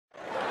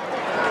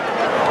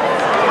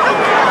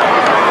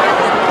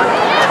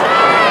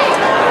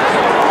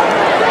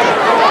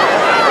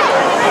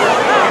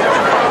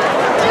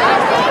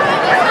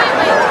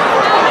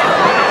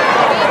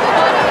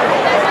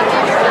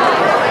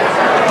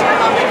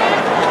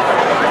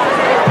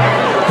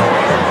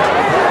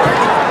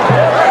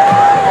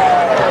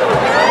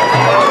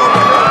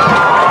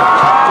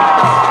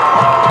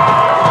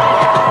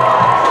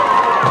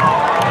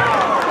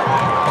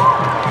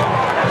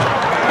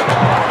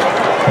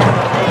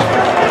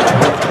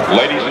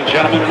Ladies and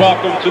gentlemen,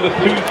 welcome to the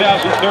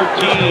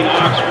 2013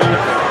 Oxford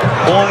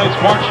Hornets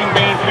Marching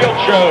Band Field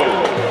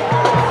Show.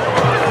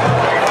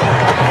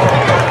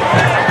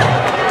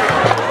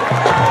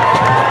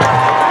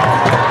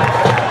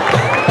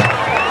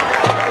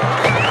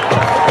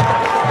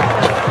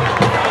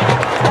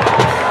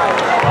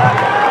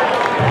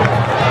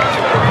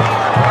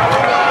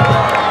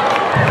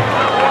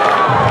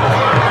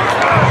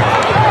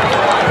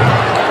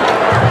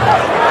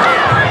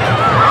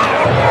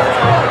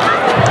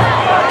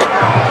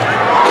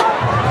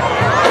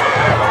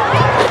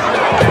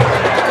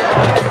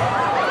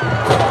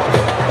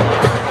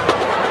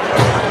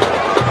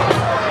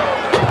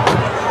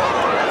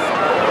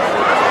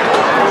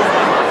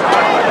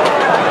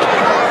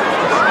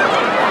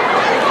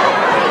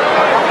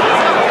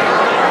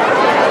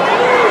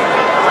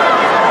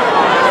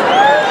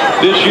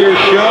 This year's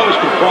show is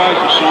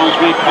comprised of songs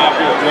made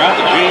popular throughout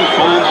the James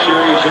Bond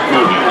series of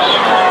movies.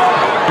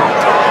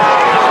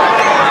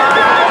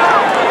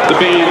 The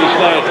band is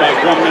led by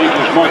drum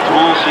majors Mark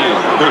Tomasian,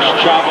 Chris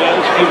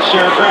Chavez, and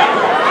Sarah Pratt.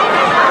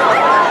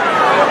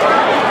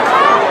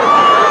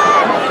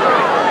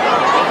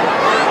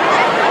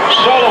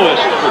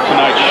 Soloists for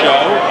tonight's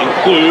show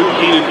include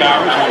Keenan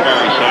Bowers on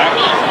bari-sax,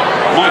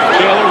 Mike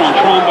Taylor on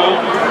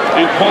trombone,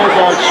 and color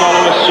guard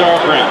soloist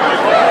Sarah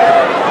Brown.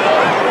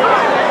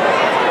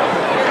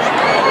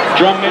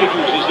 Drum majors,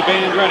 is the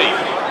band ready?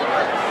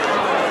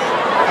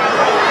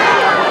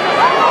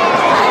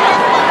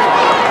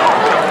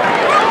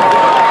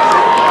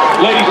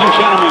 Ladies and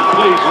gentlemen,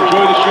 please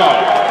enjoy the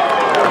show.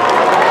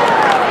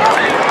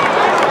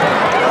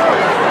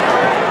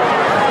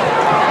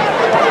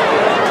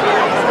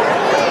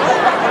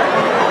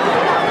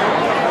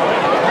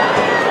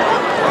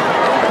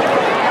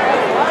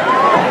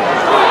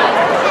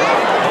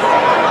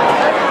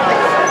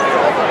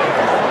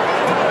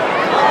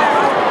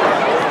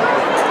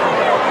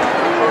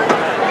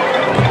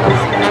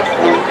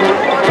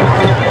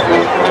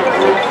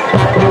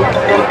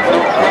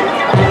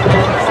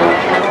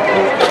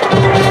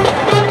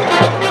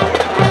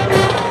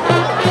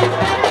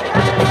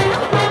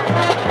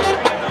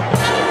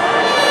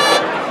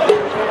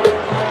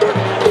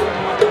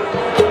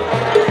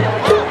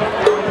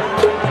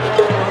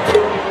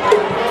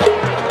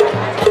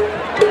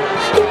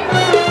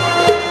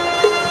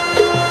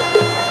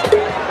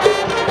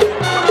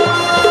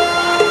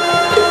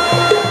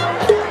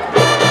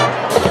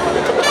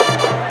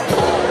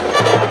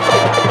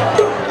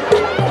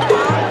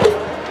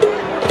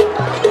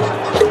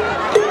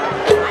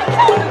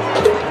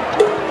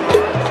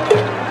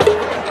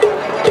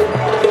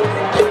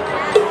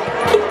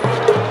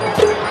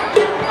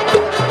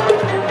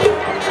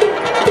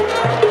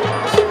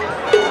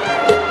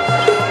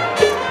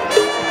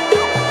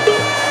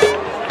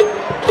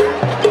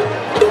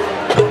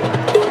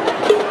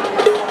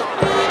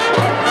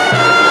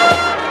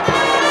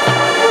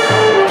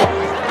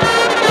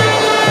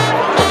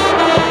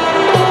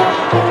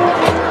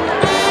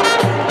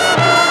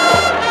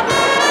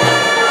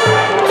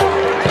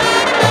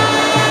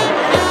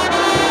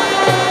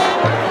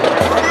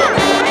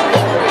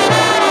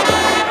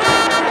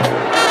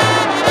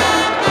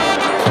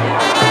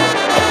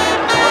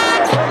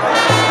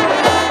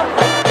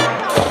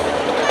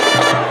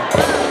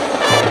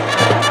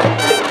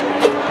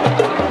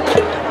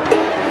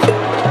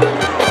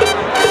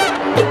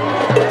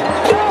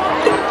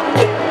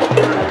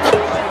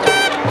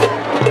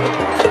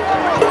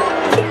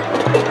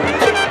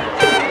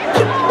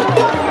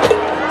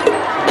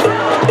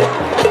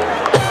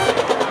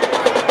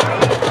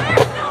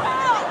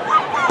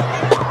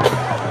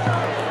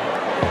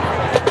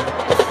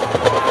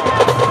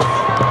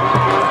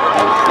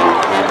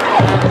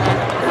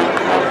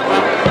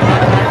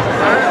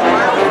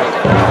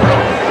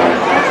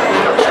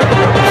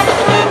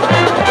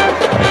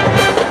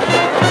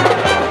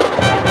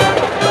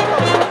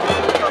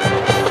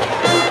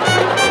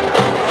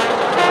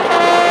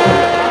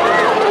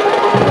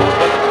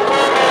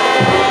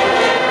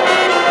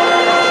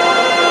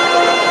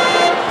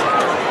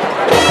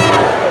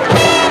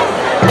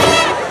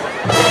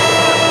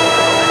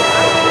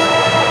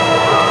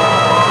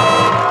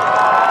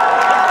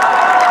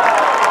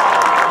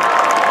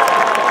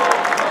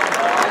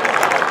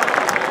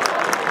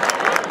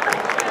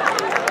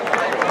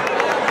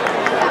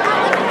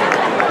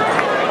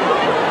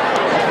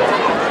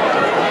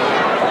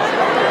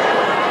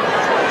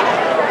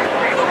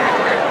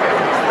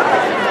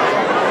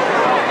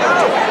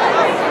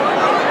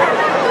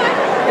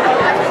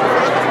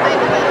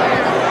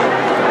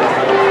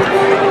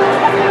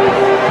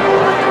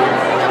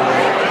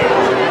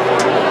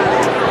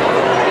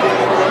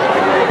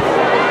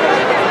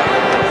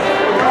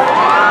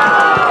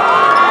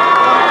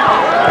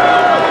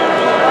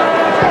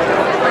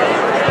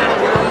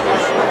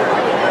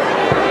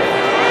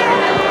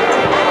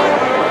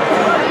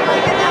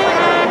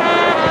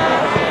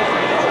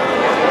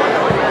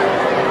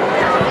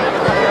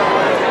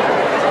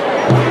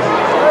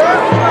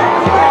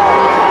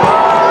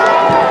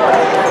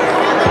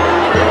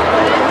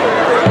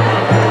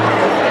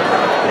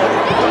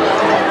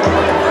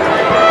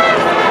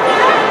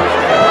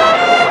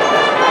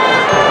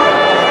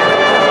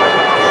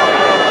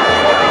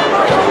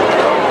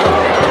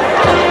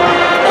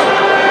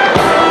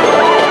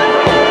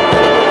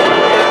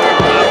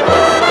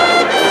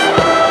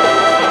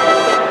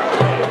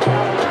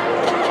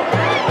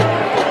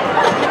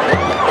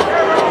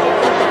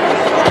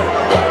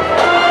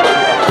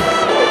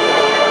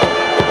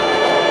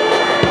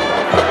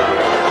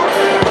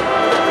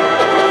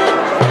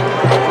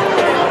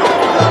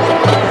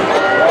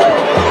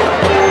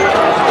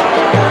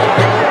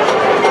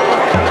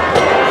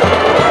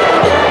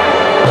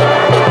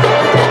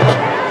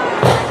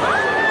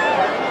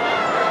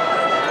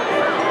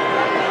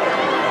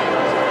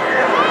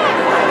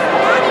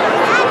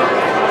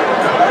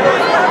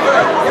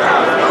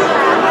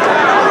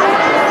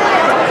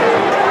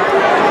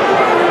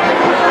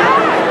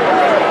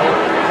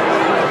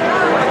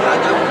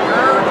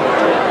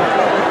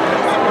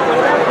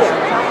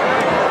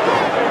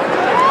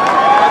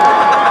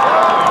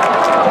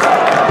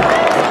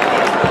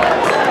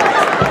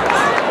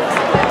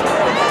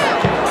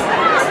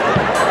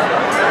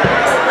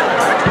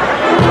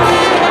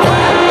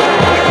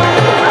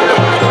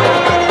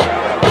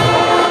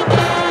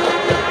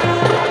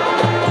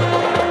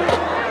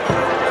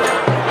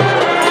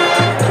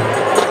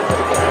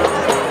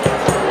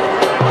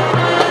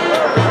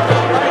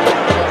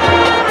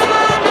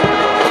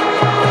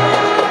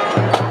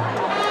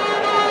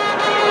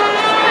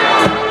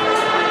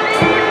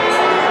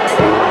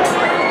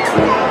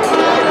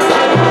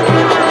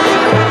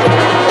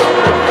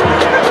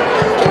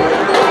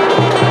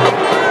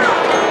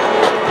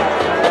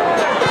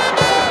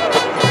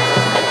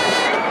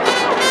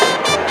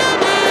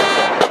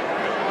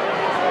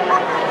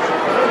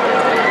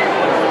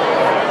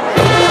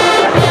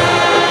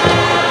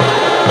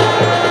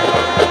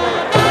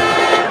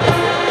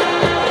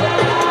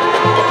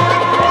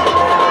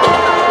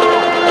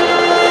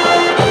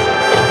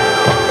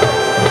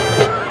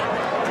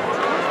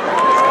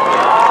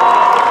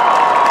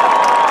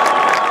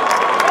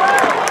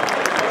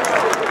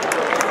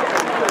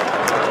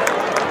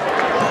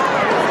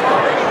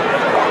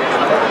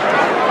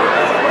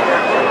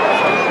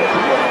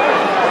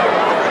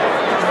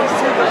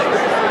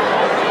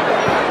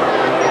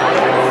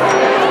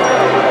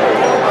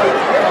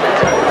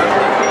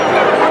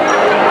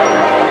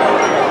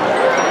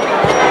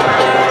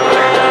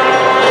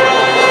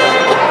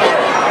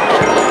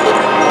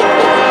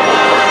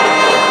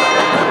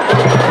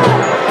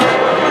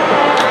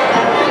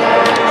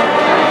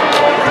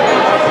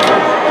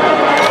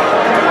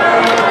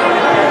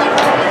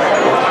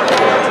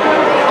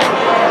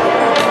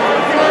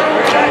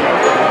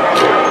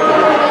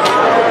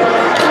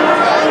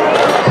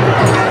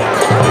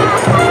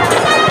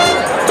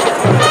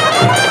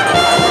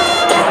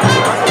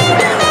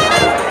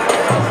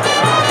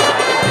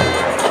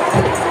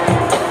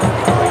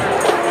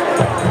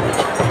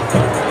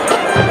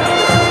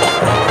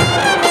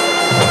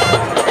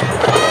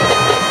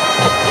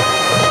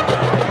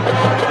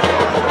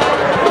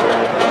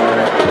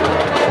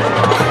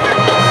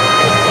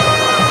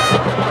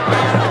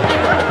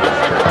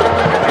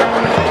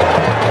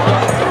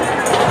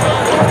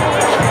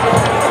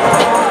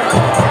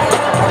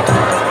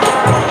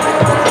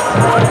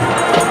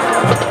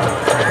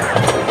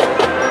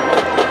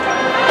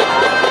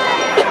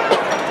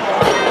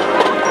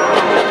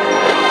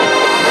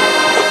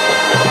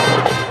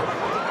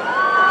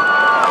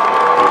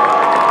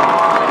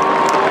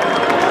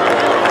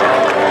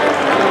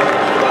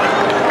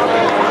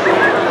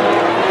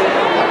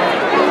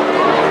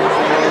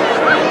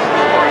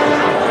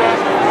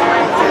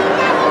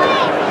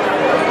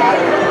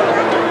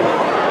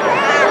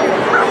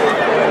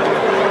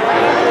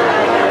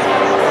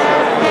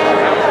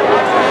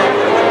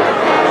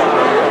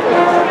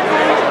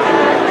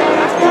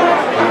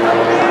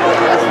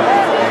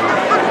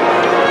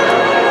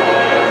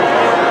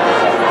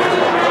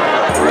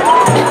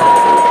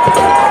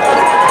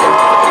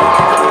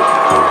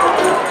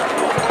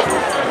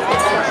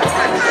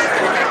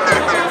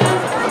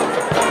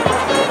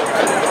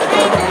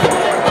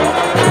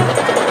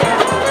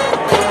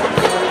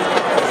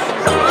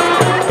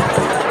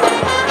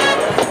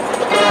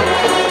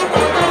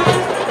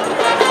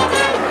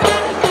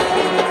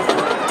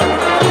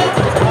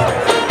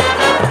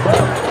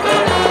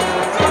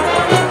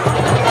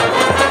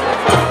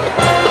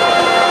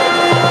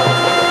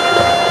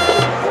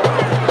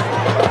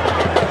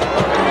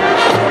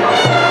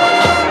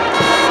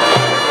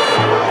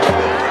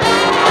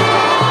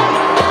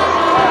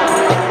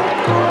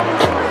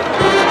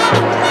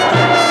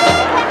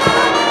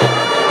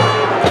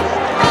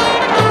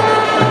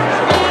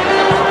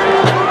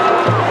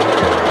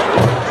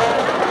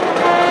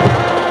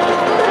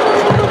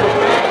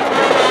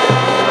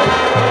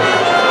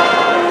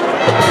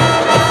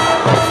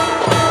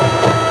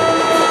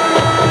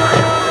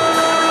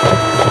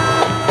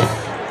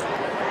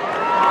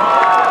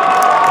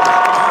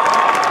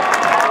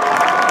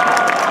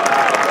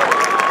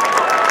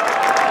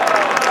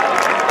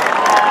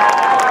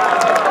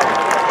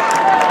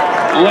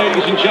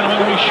 Ladies and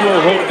gentlemen, we sure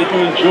hope that you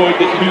enjoyed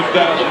the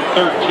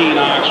 2013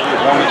 Oxford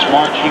Hornets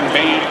Marching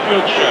Band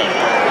Field Show.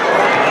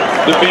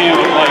 The band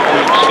would like to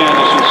extend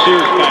a sincere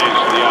thanks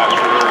to the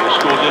Oxford Area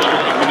School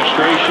District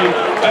Administration,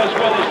 as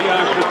well as the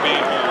Oxford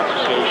Band Parents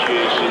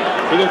Association,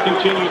 for their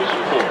continued support.